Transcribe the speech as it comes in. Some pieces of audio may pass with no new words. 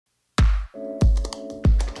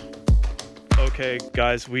Okay,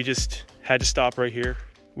 guys, we just had to stop right here.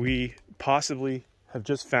 We possibly have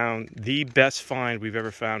just found the best find we've ever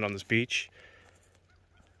found on this beach.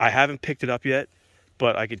 I haven't picked it up yet,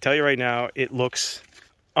 but I can tell you right now, it looks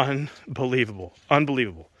unbelievable.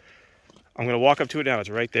 Unbelievable. I'm going to walk up to it now. It's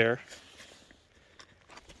right there.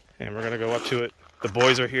 And we're going to go up to it. The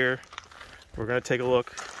boys are here. We're going to take a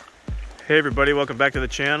look. Hey everybody, welcome back to the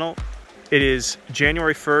channel. It is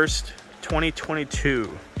January 1st,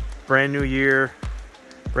 2022. Brand new year,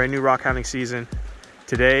 brand new rock hounding season.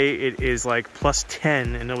 Today it is like plus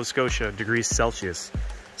 10 in Nova Scotia degrees Celsius.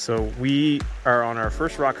 So we are on our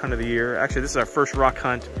first rock hunt of the year. Actually, this is our first rock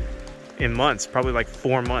hunt in months, probably like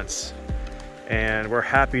 4 months. And we're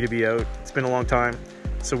happy to be out. It's been a long time.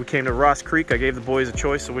 So we came to Ross Creek. I gave the boys a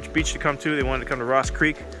choice of which beach to come to. They wanted to come to Ross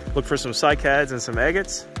Creek, look for some cycads and some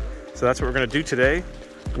agates. So that's what we're gonna do today.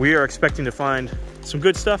 We are expecting to find some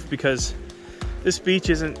good stuff because this beach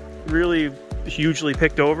isn't really hugely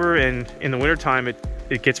picked over, and in the wintertime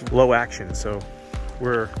it gets low action. So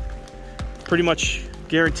we're pretty much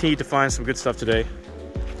guaranteed to find some good stuff today.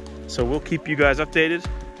 So we'll keep you guys updated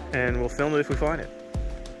and we'll film it if we find it.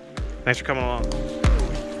 Thanks for coming along.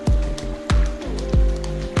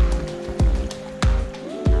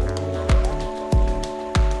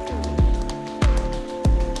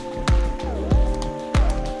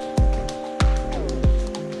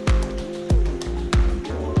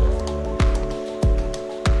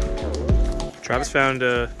 Travis found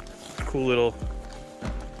a cool little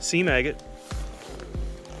sea maggot.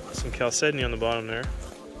 Some chalcedony on the bottom there.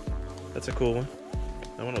 That's a cool one.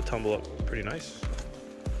 That one will tumble up pretty nice.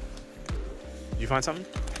 Did you find something?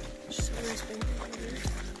 Just a nice banding.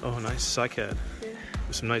 Oh, nice cycad. Yeah.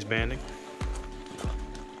 With some nice banding.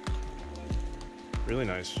 Really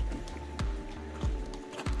nice.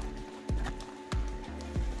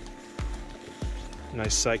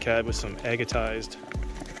 Nice cycad with some agatized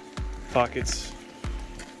pockets.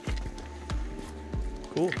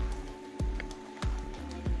 Cool.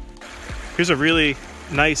 Here's a really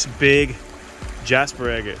nice big jasper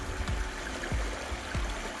agate.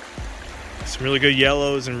 Some really good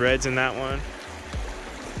yellows and reds in that one.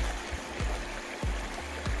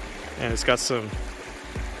 And it's got some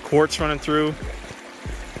quartz running through.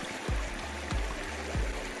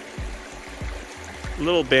 A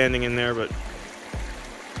little banding in there, but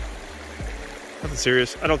nothing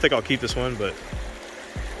serious. I don't think I'll keep this one, but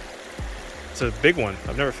it's a big one.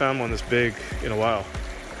 I've never found one this big in a while.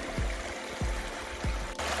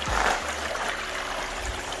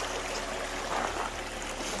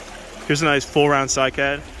 Here's a nice full round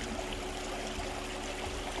cycad.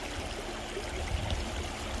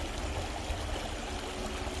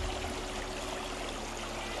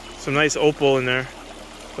 Some nice opal in there.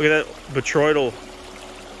 Look at that botryoidal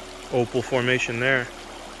opal formation there.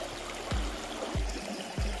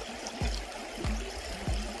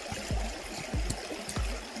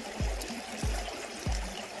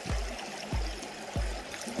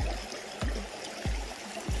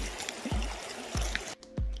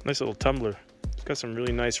 Nice little tumbler. It's got some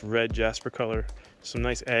really nice red jasper color, some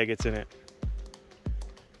nice agates in it.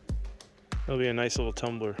 That'll be a nice little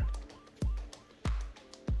tumbler.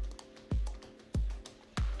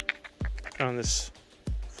 On this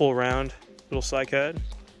full round little cycad.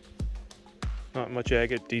 Not much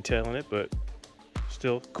agate detail in it, but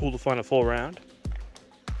still cool to find a full round.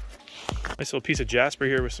 Nice little piece of jasper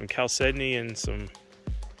here with some chalcedony and some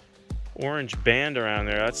orange band around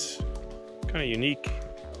there. That's kind of unique.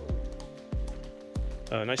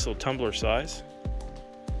 Nice little tumbler size.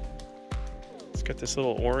 It's got this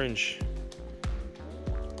little orange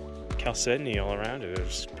chalcedony all around it.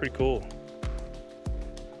 It's pretty cool.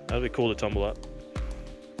 That'll be cool to tumble up.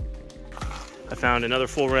 I found another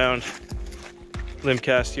full round limb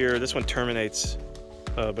cast here. This one terminates,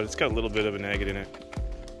 but it's got a little bit of an agate in it.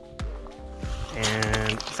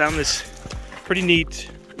 And found this pretty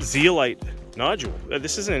neat zeolite nodule.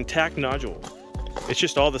 This is an intact nodule. It's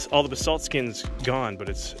just all the basalt skin's gone, but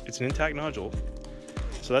it's an intact nodule.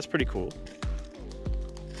 So that's pretty cool.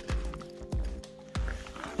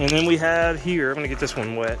 And then we have here, I'm gonna get this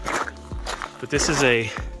one wet, but this is a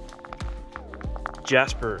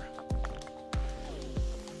jasper.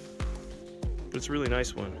 But it's a really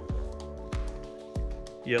nice one.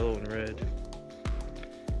 Yellow and red.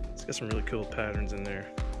 It's got some really cool patterns in there.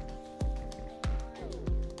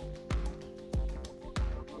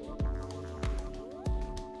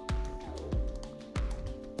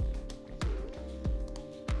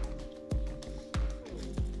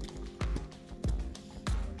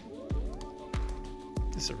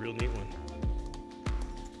 This is a real neat one.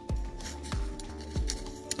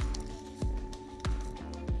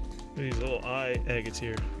 These little eye agates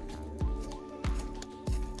here.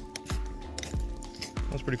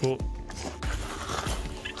 That's pretty cool.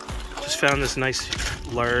 Just found this nice,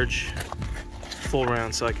 large, full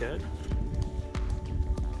round cycad.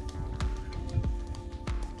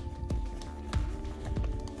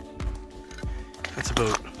 That's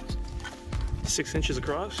about 6 inches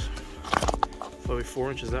across, probably 4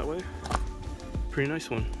 inches that way. Pretty nice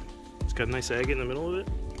one. It's got a nice agate in the middle of it.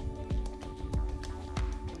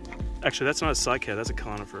 Actually, that's not a cycad, that's a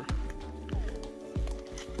conifer.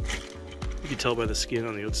 You can tell by the skin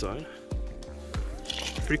on the outside.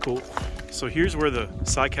 Pretty cool. So here's where the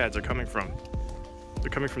cycads are coming from. They're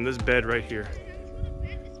coming from this bed right here.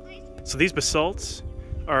 So these basalts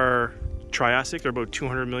are Triassic. They're about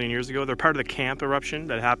 200 million years ago. They're part of the Camp eruption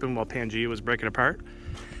that happened while Pangaea was breaking apart.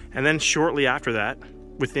 And then shortly after that,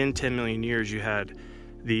 within 10 million years, you had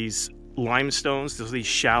these limestones, these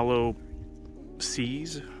shallow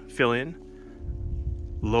seas fill in,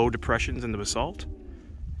 low depressions in the basalt,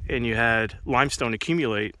 and you had limestone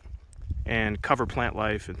accumulate and cover plant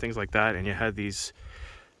life and things like that, and you had these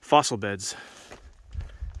fossil beds.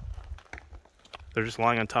 They're just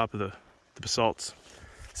lying on top of the basalts.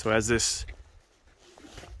 So as this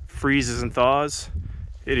freezes and thaws,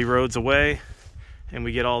 it erodes away, and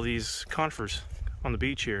we get all these conifers on the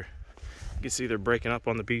beach here. You can see they're breaking up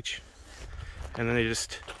on the beach, and then they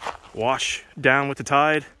just wash down with the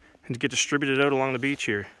tide and get distributed out along the beach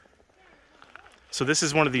here. So this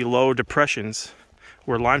is one of the low depressions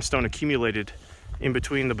where limestone accumulated in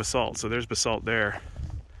between the basalt. So there's basalt there,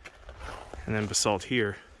 and then basalt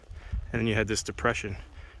here, and then you had this depression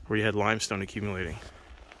where you had limestone accumulating.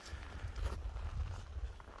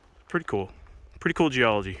 Pretty cool. Pretty cool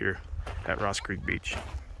geology here at Ross Creek Beach.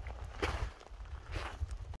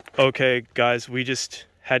 Okay guys, we just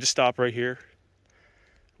had to stop right here.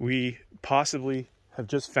 We possibly have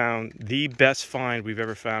just found the best find we've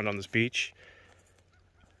ever found on this beach.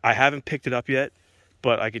 I haven't picked it up yet,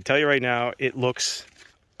 but I can tell you right now, it looks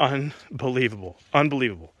unbelievable.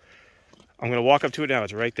 Unbelievable. I'm gonna walk up to it now.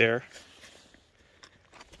 It's right there.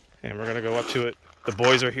 And we're gonna go up to it. The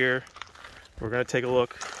boys are here. We're gonna take a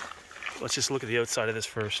look. Let's just look at the outside of this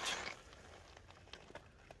first.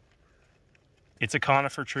 It's a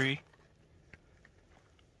conifer tree.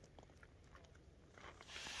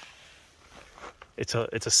 It's a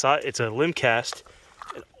limb cast.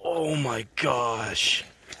 And oh my gosh.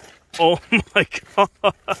 Oh my god.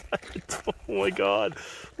 Oh my god.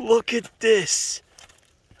 Look at this.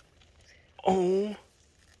 Oh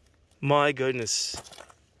my goodness.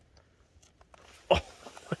 Oh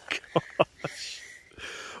my gosh.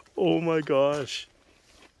 Oh my gosh.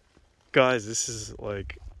 Guys, this is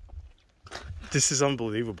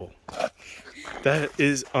unbelievable. That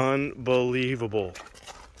is unbelievable.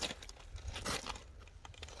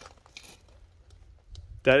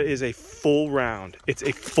 That is a full round. It's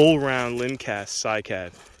a full round limb cast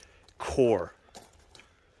cycad core.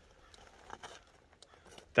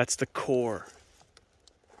 That's the core.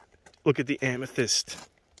 Look at the amethyst.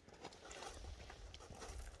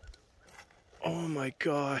 Oh my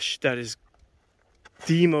gosh, that is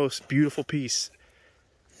the most beautiful piece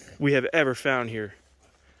we have ever found here.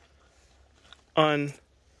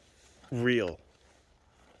 Unreal.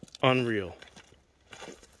 Unreal.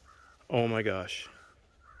 Oh my gosh.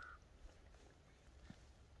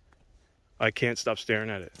 I can't stop staring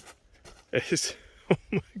at it. It's, oh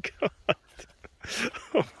my god.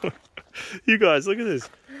 Oh, you guys, look at this.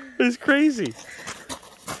 It's crazy.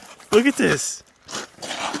 Look at this.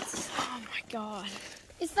 Oh my god.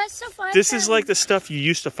 Is that stuff I This found? is like the stuff you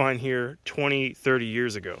used to find here 20, 30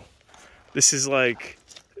 years ago. This is like,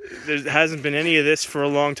 there hasn't been any of this for a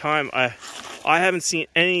long time. I haven't seen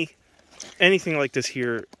anything like this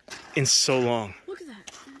here in so long. Look at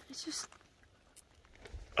that. It's just...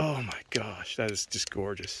 Oh my gosh, that is just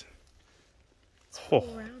gorgeous. It's a full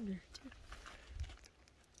rounder, too.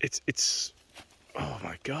 It's, oh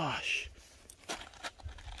my gosh.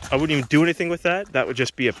 I wouldn't even do anything with that. That would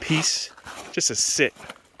just be a piece, just a sit.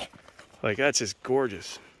 Like, that's just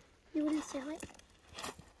gorgeous. You wouldn't sell it?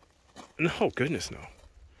 No, goodness no.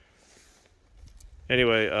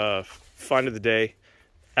 Anyway, find of the day.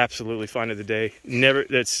 Absolutely find of the day. Never,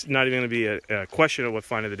 that's not even gonna be a question of what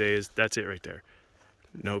find of the day is. That's it right there.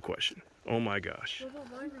 No question. Oh my gosh. What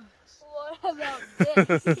about my rocks? What about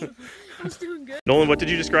this? I was doing good. Nolan, what did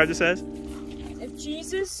you describe this as? If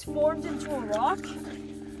Jesus formed into a rock,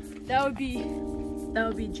 that would be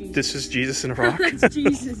Jesus. This is Jesus in a rock? That's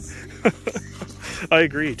Jesus. I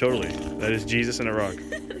agree, totally. That is Jesus in a rock.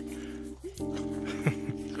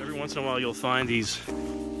 So every once in a while you'll find these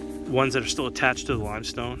ones that are still attached to the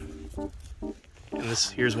limestone. And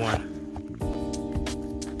here's one.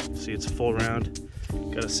 See, it's full round.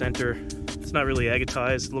 Got a center. It's not really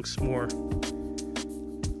agatized. It looks more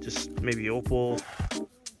just maybe opal.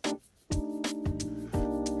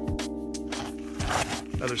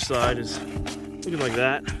 Other side is looking like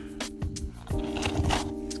that.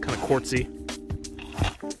 It's kind of quartzy,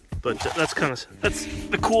 but that's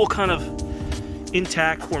the cool kind of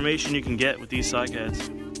intact formation you can get with these cycads.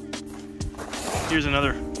 Here's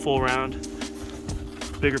another full round,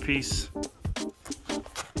 bigger piece.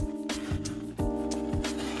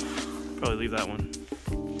 Probably leave that one.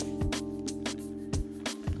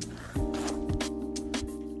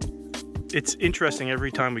 It's interesting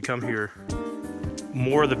every time we come here.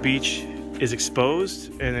 More of the beach is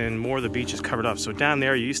exposed and then more of the beach is covered up. So down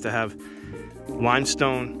there you used to have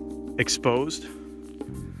limestone exposed,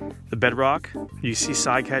 the bedrock. You see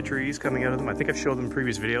cycad trees coming out of them. I think I've showed them in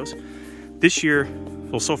previous videos. This year,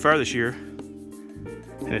 well, so far this year,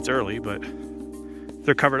 and it's early, but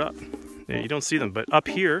they're covered up. Yeah, you don't see them, but up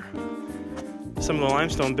here, some of the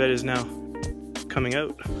limestone bed is now coming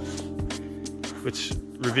out, which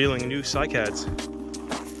revealing new cycads.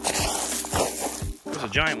 There's a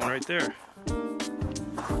giant one right there. There's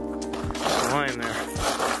a lion there.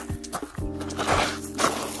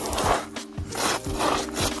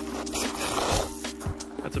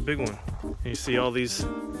 That's a big one. And you see all these.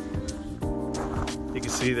 You can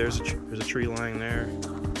see there's a tree lying there.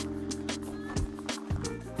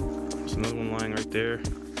 There's another one lying right there.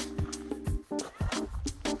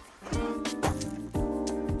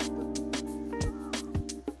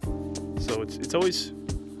 So it's always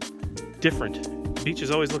different. The beach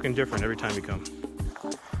is always looking different every time you come.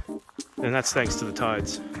 And that's thanks to the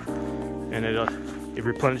tides. And it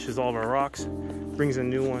replenishes all of our rocks, brings in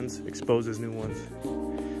new ones, exposes new ones.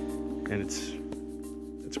 And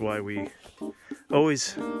it's why we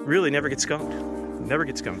always really never get skunked. Never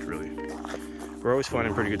get skunked, really. We're always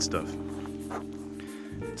finding pretty good stuff.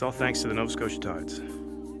 It's all thanks to the Nova Scotia tides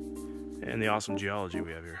and the awesome geology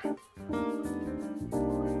we have here.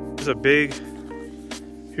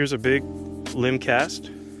 Here's a big limb cast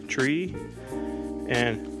tree,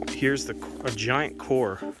 and here's a giant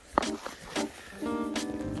core.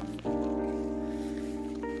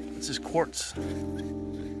 This is quartz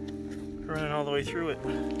running all the way through it.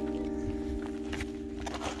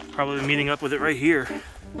 Probably meeting up with it right here.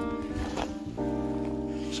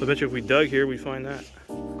 So I bet you if we dug here, we'd find that.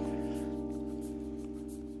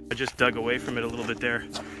 I just dug away from it a little bit there,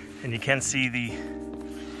 and you can see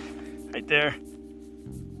right there,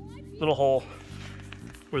 little hole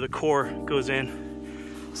where the core goes in.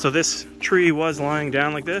 So this tree was lying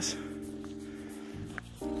down like this,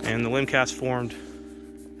 and the limb cast formed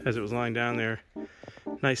as it was lying down there.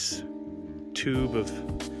 Nice tube of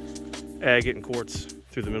agate and quartz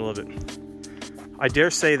through the middle of it. I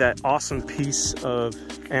dare say that awesome piece of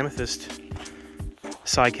amethyst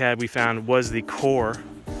cycad we found was the core,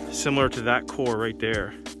 similar to that core right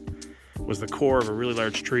there, was the core of a really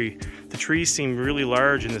large tree. The trees seem really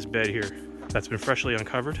large in this bed here that's been freshly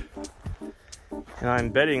uncovered. And I'm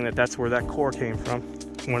betting that that's where that core came from,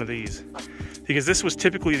 one of these. Because this was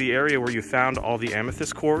typically the area where you found all the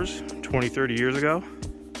amethyst cores 20, 30 years ago.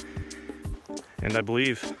 And I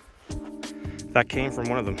believe that came from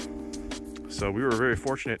one of them. So we were very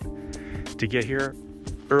fortunate to get here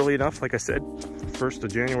early enough, like I said, 1st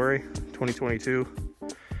of January 2022.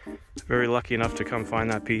 Very lucky enough to come find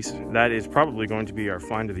that piece. That is probably going to be our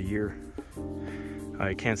find of the year.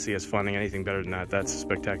 I can't see us finding anything better than that. That's a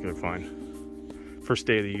spectacular find. First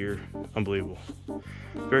day of the year, unbelievable.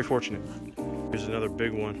 Very fortunate. Here's another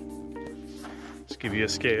big one. Let's give you a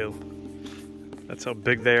scale. That's how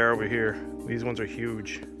big they are over here. These ones are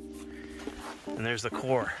huge. And there's the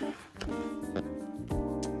core.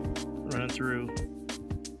 Running through.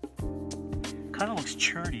 Kind of looks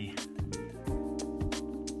churty.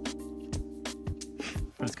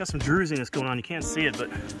 But it's got some drusiness going on. You can't see it, but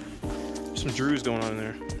there's some druze going on in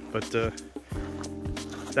there. But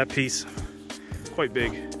that piece, quite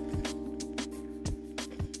big.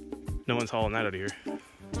 No one's hauling that out of here.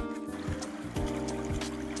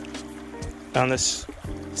 Found this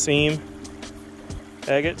seam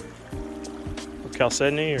agate or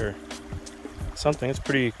chalcedony or something. It's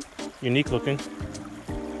pretty unique looking.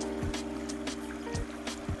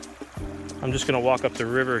 I'm just gonna walk up the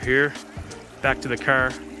river here, back to the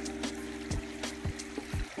car.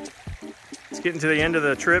 It's getting to the end of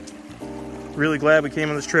the trip. Really glad we came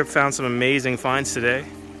on this trip, found some amazing finds today.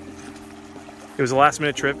 It was a last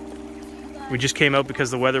minute trip. We just came out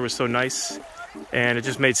because the weather was so nice, and it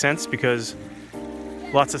just made sense because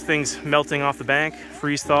lots of things melting off the bank,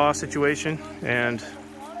 freeze thaw situation, and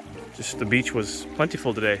Just the beach was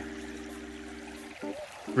plentiful today.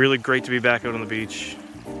 Really great to be back out on the beach.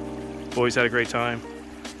 Boys had a great time.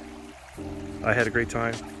 I had a great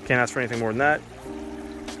time. Can't ask for anything more than that.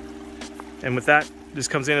 And with that, this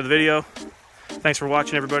comes the end of the video. Thanks for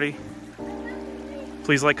watching, everybody.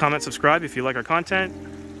 Please like, comment, subscribe if you like our content.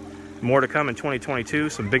 More to come in 2022.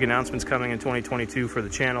 Some big announcements coming in 2022 for the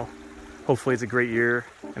channel. Hopefully it's a great year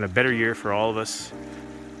and a better year for all of us.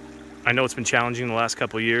 I know it's been challenging the last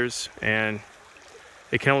couple of years, and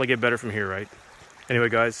it can only get better from here, right? Anyway,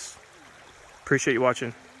 guys, appreciate you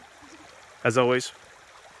watching. As always,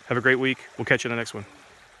 have a great week. We'll catch you in the next one.